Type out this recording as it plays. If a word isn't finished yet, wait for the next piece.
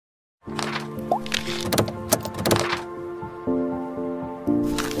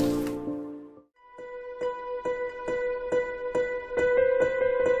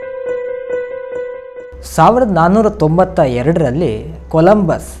1492ರಲ್ಲಿ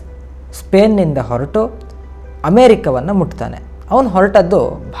Columbus ಸ್ಪೇನ್ನಿಂದ ಹೊರಟು ಅಮೇರಿಕವನ್ನು ಮುಟ್ತಾನೆ. ಅವನು ಹೊರಟದ್ದು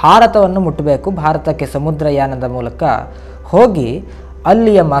ಭಾರತವನ್ನು ಮುಟ್ಟಬೇಕು, ಭಾರತಕ್ಕೆ ಸಮುದ್ರಯಾನದ ಮೂಲಕ ಹೋಗಿ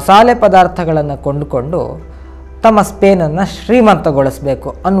ಅಲ್ಲಿಯ ಮಸಾಲೆ ಪದಾರ್ಥಗಳನ್ನು ಕೊಂಡುಕೊಂಡು ತಮ್ಮ ಸ್ಪೇನನ್ನು ಶ್ರೀಮಂತಗೊಳಿಸಬೇಕು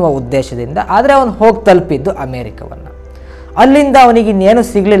ಅನ್ನುವ ಉದ್ದೇಶದಿಂದ. ಆದರೆ ಅವನು ಹೋಗಿ ತಲುಪಿದ್ದು ಅಮೇರಿಕವನ್ನು. ಅಲ್ಲಿಂದ ಅವನಿಗೆ ಇನ್ನೇನು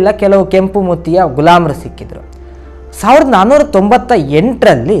ಸಿಗಲಿಲ್ಲ, ಕೆಲವು ಕೆಂಪು ಮುತ್ತಿಯ ಗುಲಾಮರು ಸಿಕ್ಕಿದ್ರು.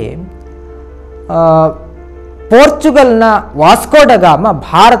 1498ರಲ್ಲಿ ಪೋರ್ಚುಗಲ್ನ ವಾಸ್ಕೋಡಗಾಮ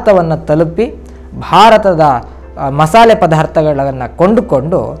ಭಾರತವನ್ನು ತಲುಪಿ ಭಾರತದ ಮಸಾಲೆ ಪದಾರ್ಥಗಳನ್ನು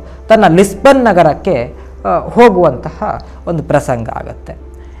ಕೊಂಡುಕೊಂಡು ತನ್ನ ಲಿಸ್ಬನ್ ನಗರಕ್ಕೆ ಹೋಗುವಂತಹ ಒಂದು ಪ್ರಸಂಗ ಆಗುತ್ತೆ.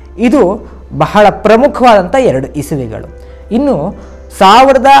 ಇದು ಬಹಳ ಪ್ರಮುಖವಾದಂಥ 2 ಇಸವಿಗಳು. ಇನ್ನು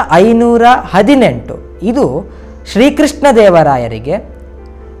 1518 ಇದು ಶ್ರೀಕೃಷ್ಣ ದೇವರಾಯರಿಗೆ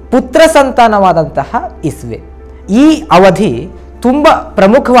ಪುತ್ರ ಸಂತಾನವಾದಂತಹ ಇಸ್ವಿ. ಈ ಅವಧಿ ತುಂಬ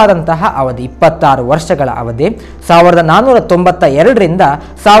ಪ್ರಮುಖವಾದಂತಹ ಅವಧಿ, 26 ವರ್ಷಗಳ ಅವಧಿ, 1492ರಿಂದ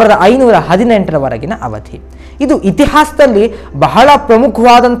 1518ರವರೆಗಿನ ಅವಧಿ. ಇದು ಇತಿಹಾಸದಲ್ಲಿ ಬಹಳ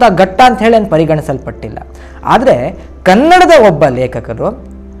ಪ್ರಮುಖವಾದಂಥ ಘಟ್ಟ ಅಂತ ಹೇಳಿ ಪರಿಗಣಿಸಲ್ಪಟ್ಟಿಲ್ಲ. ಆದರೆ ಕನ್ನಡದ ಒಬ್ಬ ಲೇಖಕರು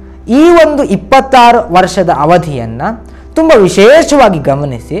ಈ ಒಂದು 26 ವರ್ಷದ ಅವಧಿಯನ್ನು ತುಂಬ ವಿಶೇಷವಾಗಿ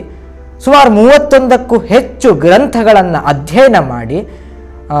ಗಮನಿಸಿ ಸುಮಾರು 31ಕ್ಕೂ ಹೆಚ್ಚು ಗ್ರಂಥಗಳನ್ನು ಅಧ್ಯಯನ ಮಾಡಿ,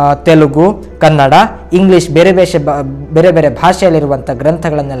 ತೆಲುಗು, ಕನ್ನಡ, ಇಂಗ್ಲೀಷ್ ಬೇರೆ ಬೇರೆ ಭಾಷೆಯಲ್ಲಿರುವಂಥ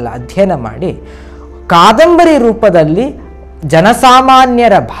ಗ್ರಂಥಗಳನ್ನೆಲ್ಲ ಅಧ್ಯಯನ ಮಾಡಿ ಕಾದಂಬರಿ ರೂಪದಲ್ಲಿ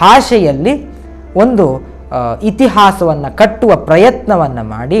ಜನಸಾಮಾನ್ಯರ ಭಾಷೆಯಲ್ಲಿ ಒಂದು ಇತಿಹಾಸವನ್ನು ಕಟ್ಟುವ ಪ್ರಯತ್ನವನ್ನು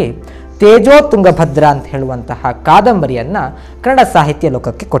ಮಾಡಿ ತೇಜೋ ತುಂಗಭದ್ರ ಅಂತ ಹೇಳುವಂತಹ ಕಾದಂಬರಿಯನ್ನು ಕನ್ನಡ ಸಾಹಿತ್ಯ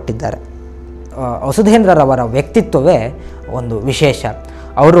ಲೋಕಕ್ಕೆ ಕೊಟ್ಟಿದ್ದಾರೆ. ವಸುಧೇಂದ್ರರವರ ವ್ಯಕ್ತಿತ್ವವೇ ಒಂದು ವಿಶೇಷ.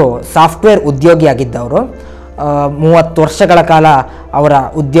 ಅವರು ಸಾಫ್ಟ್ವೇರ್ ಉದ್ಯೋಗಿಯಾಗಿದ್ದವರು. 30 ವರ್ಷಗಳ ಕಾಲ ಅವರ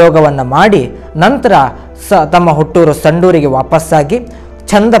ಉದ್ಯೋಗವನ್ನು ಮಾಡಿ ನಂತರ ತಮ್ಮ ಹುಟ್ಟೂರು ಸಂಡೂರಿಗೆ ವಾಪಸ್ಸಾಗಿ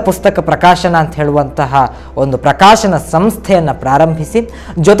ಛಂದ ಪುಸ್ತಕ ಪ್ರಕಾಶನ ಅಂತ ಹೇಳುವಂತಹ ಒಂದು ಪ್ರಕಾಶನ ಸಂಸ್ಥೆಯನ್ನು ಪ್ರಾರಂಭಿಸಿ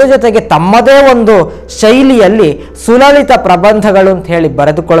ಜೊತೆಗೆ ತಮ್ಮದೇ ಒಂದು ಶೈಲಿಯಲ್ಲಿ ಸುಲಲಿತ ಪ್ರಬಂಧಗಳು ಅಂತ ಹೇಳಿ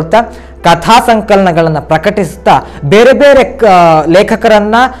ಬರೆದುಕೊಳ್ತಾ ಕಥಾ ಸಂಕಲನಗಳನ್ನು ಪ್ರಕಟಿಸುತ್ತಾ ಬೇರೆ ಬೇರೆ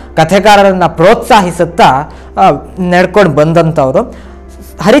ಲೇಖಕರನ್ನು ಕಥೆಗಾರರನ್ನು ಪ್ರೋತ್ಸಾಹಿಸುತ್ತಾ ನಡ್ಕೊಂಡು ಬಂದಂಥವರು.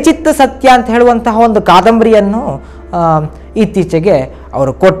 ಹರಿಚಿತ್ತ ಸತ್ಯ ಅಂತ ಹೇಳುವಂತಹ ಒಂದು ಕಾದಂಬರಿಯನ್ನು ಇತ್ತೀಚೆಗೆ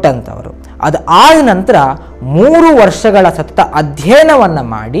ಅವರು ಕೊಟ್ಟಂಥವರು. ಅದು ಆದ ನಂತರ 3 ವರ್ಷಗಳ ಸತತ ಅಧ್ಯಯನವನ್ನು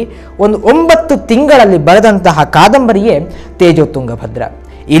ಮಾಡಿ ಒಂದು 9 ತಿಂಗಳಲ್ಲಿ ಬರೆದಂತಹ ಕಾದಂಬರಿಯೇ ತೇಜೋ ತುಂಗಭದ್ರ.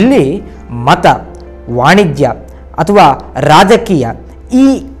 ಇಲ್ಲಿ ಮತ, ವಾಣಿಜ್ಯ ಅಥವಾ ರಾಜಕೀಯ ಈ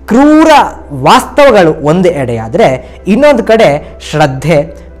ಕ್ರೂರ ವಾಸ್ತವಗಳು ಒಂದು ಎಡೆಯಾದರೆ ಇನ್ನೊಂದು ಕಡೆ ಶ್ರದ್ಧೆ,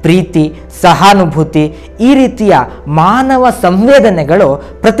 ಪ್ರೀತಿ, ಸಹಾನುಭೂತಿ ಈ ರೀತಿಯ ಮಾನವ ಸಂವೇದನೆಗಳು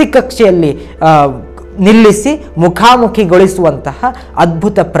ಪ್ರತಿಕಕ್ಷೆಯಲ್ಲಿ ನಿಲ್ಲಿಸಿ ಮುಖಾಮುಖಿಗೊಳಿಸುವಂತಹ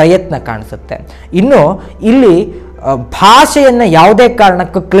ಅದ್ಭುತ ಪ್ರಯತ್ನ ಕಾಣಿಸುತ್ತೆ. ಇನ್ನು ಇಲ್ಲಿ ಭಾಷೆಯನ್ನು ಯಾವುದೇ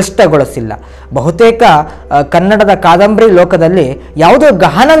ಕಾರಣಕ್ಕೂ ಕ್ಲಿಷ್ಟಗೊಳಿಸಿಲ್ಲ. ಬಹುತೇಕ ಕನ್ನಡದ ಕಾದಂಬರಿ ಲೋಕದಲ್ಲಿ ಯಾವುದೋ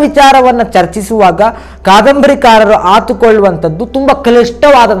ಗಹನ ವಿಚಾರವನ್ನು ಚರ್ಚಿಸುವಾಗ ಕಾದಂಬರಿಕಾರರು ಆತುಕೊಳ್ಳುವಂಥದ್ದು ತುಂಬ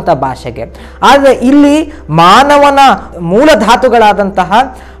ಕ್ಲಿಷ್ಟವಾದಂಥ ಭಾಷೆಗೆ. ಆದರೆ ಇಲ್ಲಿ ಮಾನವನ ಮೂಲ ಧಾತುಗಳಾದಂತಹ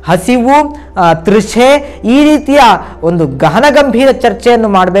ಹಸಿವು, ತೃಷೆ ಈ ರೀತಿಯ ಒಂದು ಗಹನ ಗಂಭೀರ ಚರ್ಚೆಯನ್ನು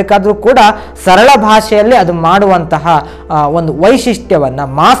ಮಾಡಬೇಕಾದ್ರೂ ಕೂಡ ಸರಳ ಭಾಷೆಯಲ್ಲಿ ಅದು ಮಾಡುವಂತಹ ಒಂದು ವೈಶಿಷ್ಟ್ಯವನ್ನು,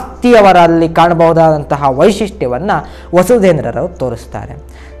 ಮಾಸ್ತಿಯವರಲ್ಲಿ ಕಾಣಬಹುದಾದಂತಹ ವೈಶಿಷ್ಟ್ಯವನ್ನು ವಸುಧೇಂದ್ರರವರು ತೋರಿಸ್ತಾರೆ.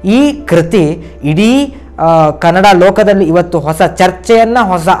 ಈ ಕೃತಿ ಇಡೀ ಕನ್ನಡ ಲೋಕದಲ್ಲಿ ಇವತ್ತು ಹೊಸ ಚರ್ಚೆಯನ್ನು,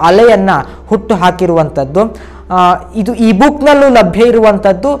 ಹೊಸ ಅಲೆಯನ್ನು ಹುಟ್ಟು ಹಾಕಿರುವಂಥದ್ದು. ಇದು ಈ ಬುಕ್ನಲ್ಲೂ ಲಭ್ಯ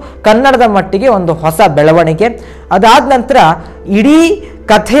ಇರುವಂಥದ್ದು ಕನ್ನಡದ ಮಟ್ಟಿಗೆ ಒಂದು ಹೊಸ ಬೆಳವಣಿಗೆ. ಅದಾದ ನಂತರ ಇಡೀ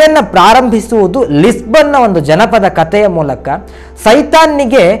ಕಥೆಯನ್ನು ಪ್ರಾರಂಭಿಸುವುದು ಲಿಸ್ಬನ್ನ ಒಂದು ಜನಪದ ಕಥೆಯ ಮೂಲಕ.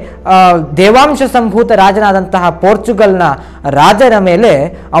 ಸೈತಾನ್ನಿಗೆ ದೇವಾಂಶ ಸಂಭೂತ ರಾಜನಾದಂತಹ ಪೋರ್ಚುಗಲ್ನ ರಾಜನ ಮೇಲೆ,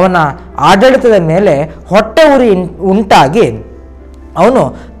 ಅವನ ಆಡಳಿತದ ಮೇಲೆ ಹೊಟ್ಟೆ ಉರಿ ಉಂಟಾಗಿ ಅವನು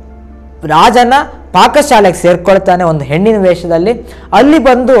ರಾಜನ ಪಾಕಶಾಲೆಗೆ ಸೇರ್ಕೊಳ್ತಾನೆ ಒಂದು ಹೆಣ್ಣಿನ ವೇಷದಲ್ಲಿ. ಅಲ್ಲಿ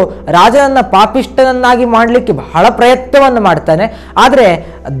ಬಂದು ರಾಜನನ್ನು ಪಾಪಿಷ್ಟನನ್ನಾಗಿ ಮಾಡಲಿಕ್ಕೆ ಬಹಳ ಪ್ರಯತ್ನವನ್ನು ಮಾಡ್ತಾನೆ. ಆದರೆ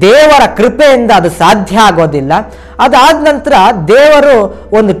ದೇವರ ಕೃಪೆಯಿಂದ ಅದು ಸಾಧ್ಯ ಆಗೋದಿಲ್ಲ. ಅದಾದ ನಂತರ ದೇವರು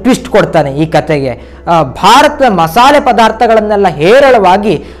ಒಂದು ಟ್ವಿಸ್ಟ್ ಕೊಡ್ತಾನೆ ಈ ಕಥೆಗೆ. ಭಾರತದ ಮಸಾಲೆ ಪದಾರ್ಥಗಳನ್ನೆಲ್ಲ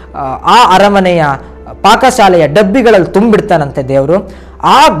ಹೇರಳವಾಗಿ ಆ ಅರಮನೆಯ ಪಾಕಶಾಲೆಯ ಡಬ್ಬಿಗಳಲ್ಲಿ ತುಂಬಿಡ್ತಾನಂತೆ ದೇವರು.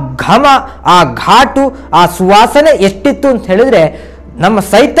 ಆ ಘಮ, ಆ ಘಾಟು, ಆ ಸುವಾಸನೆ ಎಷ್ಟಿತ್ತು ಅಂತ ಹೇಳಿದ್ರೆ ನಮ್ಮ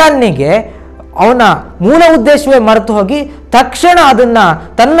ಸೈತಾನ್ನಿಗೆ ಅವನ ಮೂಲ ಉದ್ದೇಶವೇ ಮರೆತು ಹೋಗಿ ತಕ್ಷಣ ಅದನ್ನು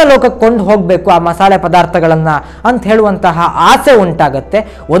ತನ್ನ ಲೋಕಕ್ಕೆ ಕೊಂಡು ಹೋಗಬೇಕು ಆ ಮಸಾಲೆ ಪದಾರ್ಥಗಳನ್ನು ಅಂತ ಹೇಳುವಂತಹ ಆಸೆ ಉಂಟಾಗತ್ತೆ.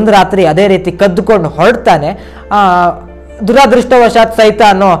 ಒಂದು ರಾತ್ರಿ ಅದೇ ರೀತಿ ಕದ್ದುಕೊಂಡು ಹೊರಡ್ತಾನೆ. ದುರಾದೃಷ್ಟವಶಾತ್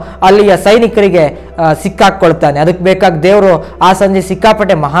ಸೈತಾನು ಅಲ್ಲಿಯ ಸೈನಿಕರಿಗೆ ಸಿಕ್ಕಾಕೊಳ್ತಾನೆ. ಅದಕ್ಕೆ ಬೇಕಾಗಿ ದೇವರು ಆ ಸಂಜೆ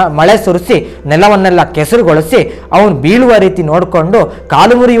ಸಿಕ್ಕಾಪಟ್ಟೆ ಮಳೆ ಸುರಿಸಿ ನೆಲವನ್ನೆಲ್ಲ ಕೆಸರುಗೊಳಿಸಿ ಅವನು ಬೀಳುವ ರೀತಿ ನೋಡಿಕೊಂಡು,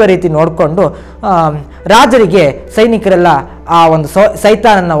 ಕಾಲು ಮುರಿಯುವ ರೀತಿ ನೋಡಿಕೊಂಡು ರಾಜರಿಗೆ ಸೈನಿಕರೆಲ್ಲ ಆ ಒಂದು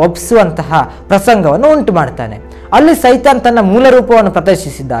ಸೈತಾನನ್ನು ಒಪ್ಪಿಸುವಂತಹ ಪ್ರಸಂಗವನ್ನು ಉಂಟು ಮಾಡ್ತಾನೆ. ಅಲ್ಲಿ ಸೈತಾನ್ ತನ್ನ ಮೂಲ ರೂಪವನ್ನು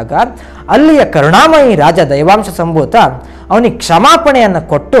ಪ್ರದರ್ಶಿಸಿದಾಗ ಅಲ್ಲಿಯ ಕರುಣಾಮಯಿ ರಾಜ ದೈವಾಂಶ ಸಂಭೂತ ಅವನಿಗೆ ಕ್ಷಮಾಪಣೆಯನ್ನು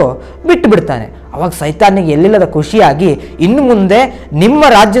ಕೊಟ್ಟು ಬಿಟ್ಟು ಬಿಡ್ತಾನೆ. ಅವಾಗ ಸೈತಾನಿಗೆ ಎಲ್ಲಿಲ್ಲದ ಖುಷಿಯಾಗಿ ಇನ್ನು ಮುಂದೆ ನಿಮ್ಮ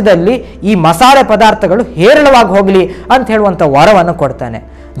ರಾಜ್ಯದಲ್ಲಿ ಈ ಮಸಾಲೆ ಪದಾರ್ಥಗಳು ಹೇರಳವಾಗಿ ಹೋಗಲಿ ಅಂತ ಹೇಳುವಂಥ ವರವನ್ನು ಕೊಡ್ತಾನೆ.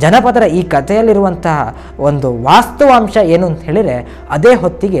 ಜನಪದರ ಈ ಕಥೆಯಲ್ಲಿರುವಂತಹ ಒಂದು ವಾಸ್ತವಾಂಶ ಏನು ಅಂತ ಹೇಳಿದರೆ, ಅದೇ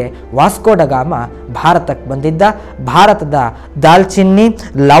ಹೊತ್ತಿಗೆ ವಾಸ್ಕೋ ಡ ಗಾಮ ಭಾರತಕ್ಕೆ ಬಂದಿದ್ದ. ಭಾರತದ ದಾಲ್ಚಿನ್ನಿ,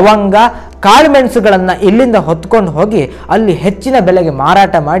 ಲವಂಗ, ಕಾಳುಮೆಣಸುಗಳನ್ನು ಇಲ್ಲಿಂದ ಹೊತ್ಕೊಂಡು ಹೋಗಿ ಅಲ್ಲಿ ಹೆಚ್ಚಿನ ಬೆಲೆಗೆ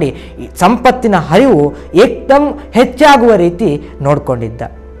ಮಾರಾಟ ಮಾಡಿ ಸಂಪತ್ತಿನ ಹರಿವು ಏಕ್ದಮ್ ಹೆಚ್ಚಾಗುವ ರೀತಿ ನೋಡಿಕೊಂಡಿದ್ದ.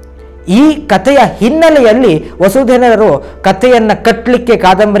 ಈ ಕಥೆಯ ಹಿನ್ನೆಲೆಯಲ್ಲಿ ವಸುಧೇನರು ಕಥೆಯನ್ನು ಕಟ್ಟಲಿಕ್ಕೆ,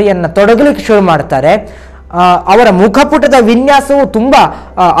 ಕಾದಂಬರಿಯನ್ನು ತೊಡಗಲಿಕ್ಕೆ ಶುರು ಮಾಡ್ತಾರೆ. ಅವರ ಮುಖಪುಟದ ವಿನ್ಯಾಸವು ತುಂಬ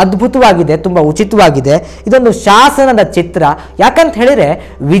ಅದ್ಭುತವಾಗಿದೆ, ತುಂಬ ಉಚಿತವಾಗಿದೆ. ಇದೊಂದು ಶಾಸನದ ಚಿತ್ರ. ಯಾಕಂತ ಹೇಳಿದರೆ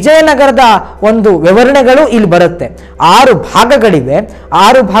ವಿಜಯನಗರದ ಒಂದು ವಿವರಣೆಗಳು ಇಲ್ಲಿ ಬರುತ್ತೆ. 6 ಭಾಗಗಳಿವೆ.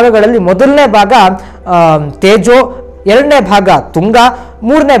 6 ಭಾಗಗಳಲ್ಲಿ ಮೊದಲನೇ ಭಾಗ ತೇಜೋ, ಎರಡನೇ ಭಾಗ ತುಂಗ,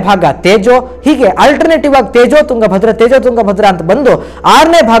 ಮೂರನೇ ಭಾಗ ತೇಜೋ, ಹೀಗೆ ಆಲ್ಟರ್ನೇಟಿವ್ ಆಗಿ ತೇಜೋ ತುಂಗಭದ್ರ ಅಂತ ಬಂದು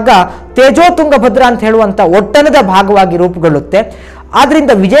 6ನೇ ಭಾಗ ತೇಜೋ ತುಂಗಭದ್ರ ಅಂತ ಹೇಳುವಂಥ ಒಟ್ಟಣದ ಭಾಗವಾಗಿ ರೂಪುಗೊಳ್ಳುತ್ತೆ.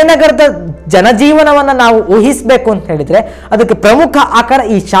 ಆದ್ರಿಂದ ವಿಜಯನಗರದ ಜನಜೀವನವನ್ನು ನಾವು ಊಹಿಸಬೇಕು ಅಂತ ಹೇಳಿದರೆ ಅದಕ್ಕೆ ಪ್ರಮುಖ ಆಕಾರ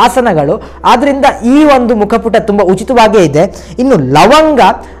ಈ ಶಾಸನಗಳು. ಆದ್ರಿಂದ ಈ ಒಂದು ಮುಖಪುಟ ತುಂಬ ಉಚಿತವಾಗೇ ಇದೆ. ಇನ್ನು ಲವಂಗ,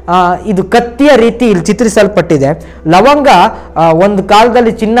 ಇದು ಕತ್ತಿಯ ರೀತಿ ಇಲ್ಲಿ ಚಿತ್ರಿಸಲ್ಪಟ್ಟಿದೆ. ಲವಂಗ ಒಂದು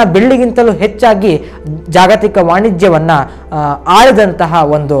ಕಾಲದಲ್ಲಿ ಚಿನ್ನ ಬೆಳ್ಳಿಗಿಂತಲೂ ಹೆಚ್ಚಾಗಿ ಜಾಗತಿಕ ವಾಣಿಜ್ಯವನ್ನು ಆಳಿದಂತಹ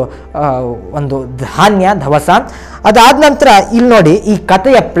ಒಂದು ಧಾನ್ಯ, ದವಸ. ಅದಾದ ನಂತರ ಇಲ್ಲಿ ನೋಡಿ, ಈ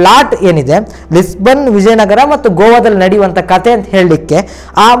ಕಥೆಯ ಪ್ಲಾಟ್ ಏನಿದೆ, ಲಿಸ್ಬನ್, ವಿಜಯನಗರ ಮತ್ತು ಗೋವಾದಲ್ಲಿ ನಡೆಯುವಂಥ ಕಥೆ ಅಂತ ಹೇಳಲಿಕ್ಕೆ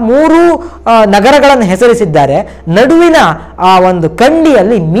ಆ 3 ನಗರಗಳನ್ನು ಹೆಸರಿಸಿದ್ದಾರೆ. ನಡುವಿನ ಆ ಒಂದು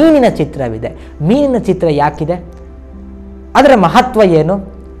ಕಂಡಿಯಲ್ಲಿ ಮೀನಿನ ಚಿತ್ರವಿದೆ. ಮೀನಿನ ಚಿತ್ರ ಯಾಕಿದೆ, ಅದರ ಮಹತ್ವ ಏನು,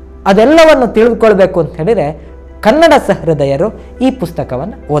 ಅದೆಲ್ಲವನ್ನು ತಿಳಿದುಕೊಳ್ಬೇಕು ಅಂತ ಹೇಳಿದರೆ ಕನ್ನಡ ಸಹೃದಯರು ಈ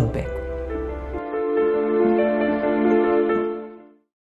ಪುಸ್ತಕವನ್ನು ಓದಬೇಕು.